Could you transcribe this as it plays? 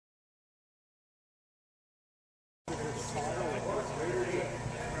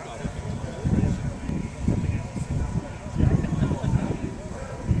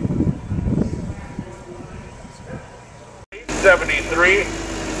73.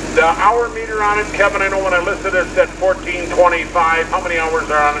 The hour meter on it, Kevin, I know when I listed it said 1425. How many hours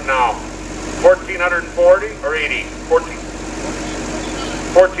are on it now? 1440 or 80?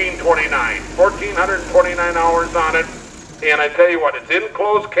 1429. 1429 hours on it. And I tell you what, it's in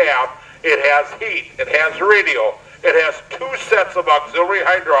closed cab. It has heat. It has radio. It has 2 sets of auxiliary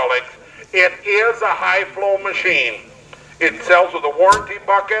hydraulics. It is a high-flow machine. It sells with a warranty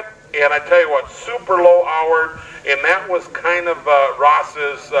bucket. And I tell you what, super low hour. And that was kind of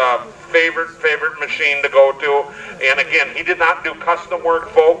Ross's favorite machine to go to. And again, he did not do custom work,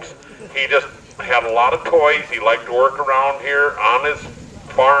 folks. He just had a lot of toys. He liked to work around here on his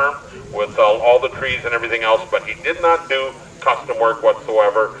farm with all the trees and everything else, but he did not do custom work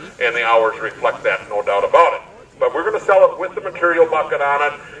whatsoever, and the hours reflect that, no doubt about it. But we're going to sell it with the material bucket on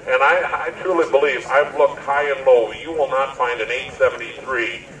it, and I truly believe, I've looked high and low, you will not find an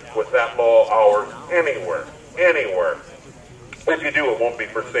 873 with that low hours anywhere. If you do, it won't be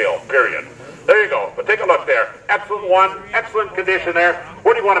for sale, period. There you go. But take a look there. Excellent one. Excellent condition there.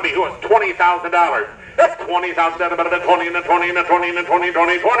 What do you want to be? Who is $20,000? That's $20,000 about a 20 and a 20 and a 20 and a 20,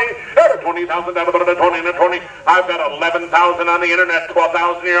 20, 20. That's $20,000 about a 20 and a 20. I've got 11,000 on the internet,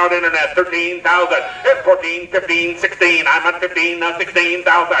 12,000 here on the internet, 13,000. It's 14, 15, 16. I'm at 15, 16,000.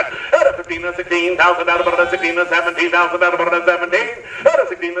 At 15 and 16,000 out about a 16 and 17,000 out about a 17. At a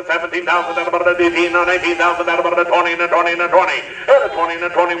 16 and 17,000 out about a 18 and 18,000 out about a 20 and a 20 and a 20. At a 20 and a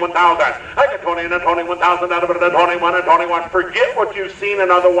 21,000. I got 20 and a 21,000 out about a 21 and 21. Forget what you've seen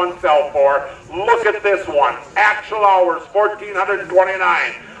another one sell for. Look at this one. Actual hours,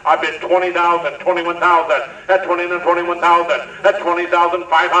 1,429. I bid 20,000, 21,000, at 20 and 21,000, at 20,500.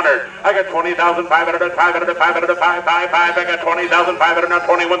 I got 20,500 at 500 at 500 at 555. I got 20,500 at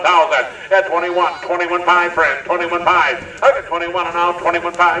 21,000, at 21,500, friend, 21,500. I got 21 and now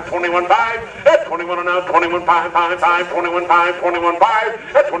 21,500, 21,500, at 21 and now 21,555, 21,500,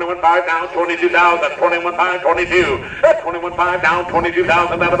 21,500, at 21,500 now 22,000, 21,500, 22, at 21,500 down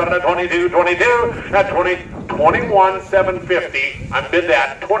 22,000, at about 22, 22, at 21,750. I bid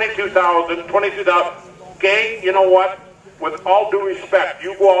that. 22,000. Gang, you know what? With all due respect,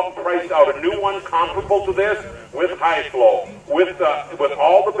 you go out and price out a new one comparable to this with high flow, with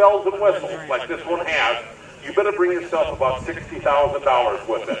all the bells and whistles like this one has. You better bring yourself about $60,000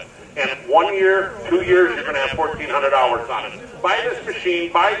 with it. And 1 year, 2 years, you're going to have 1,400 hours on it. Buy this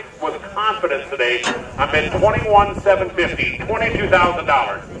machine, buy it with confidence today. I'm at $21,750,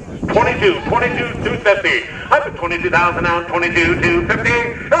 $22,000. 22,250. I'm at 22,000 now,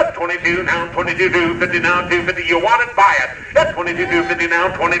 22,250. That's 22 now, 22,250 now, 250. You want it, buy it. That's 22,250 now,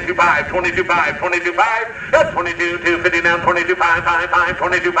 22,500, 22,500, 22,500. That's 22,250 now, 22,555,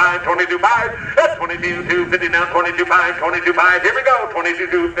 22,500, 22,500. That's 22,250 now, 22,500, 22,500. Here we go,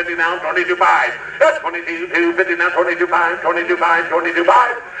 22,250 now, 22,500. That's 22,250 now, 22,500, 22,500,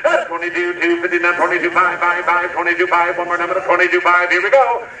 22,500. That's 22,250 now, 22,555, 22,500. One more number, 22,500. Here we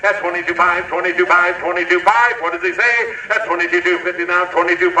go. That's 22,500, 22,500, 22,500. What does he say? At 22,250 now,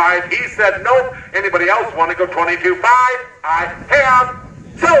 22,500. He said nope. Anybody else want to go 22,500? I have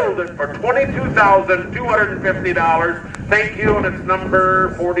sold it for $22,250. Thank you, and it's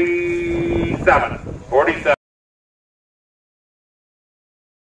number 47.